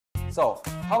So,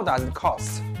 how does it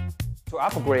cost to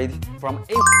upgrade from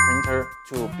A printer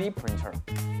to B printer?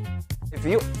 If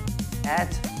you add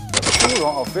a 2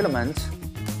 row of filament,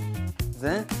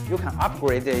 then you can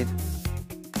upgrade it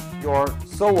your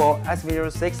Sovol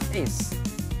SV06 Ace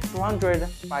 200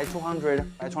 by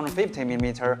 200 by 250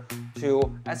 mm to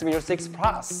SV06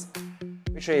 Plus,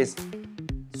 which is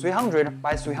 300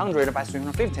 by 300 by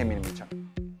 350 mm.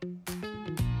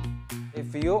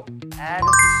 If you add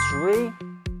 3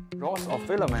 rows of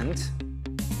filament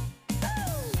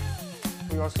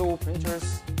to your Sovol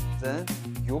printers, then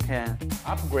you can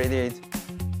upgrade it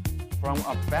from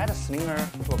a bed slinger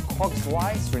to a corkscrew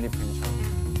 3D printer,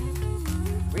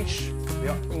 which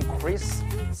will increase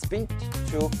speed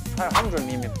to 1200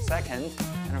 mm/s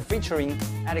and featuring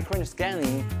adequate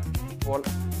scanning for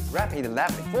rapid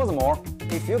leveling. Furthermore,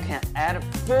 if you can add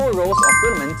 4 rows of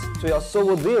filament to your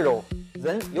Sovol Zero,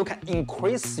 then you can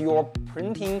increase your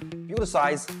printing build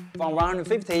size from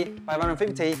 150 by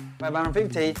 150 by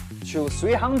 150 to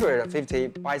 350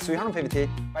 by 350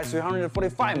 by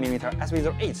 345 mm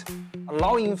SV08,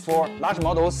 allowing for large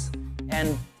models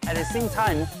and at the same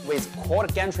time with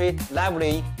quad gantry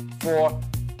leveling for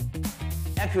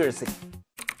accuracy.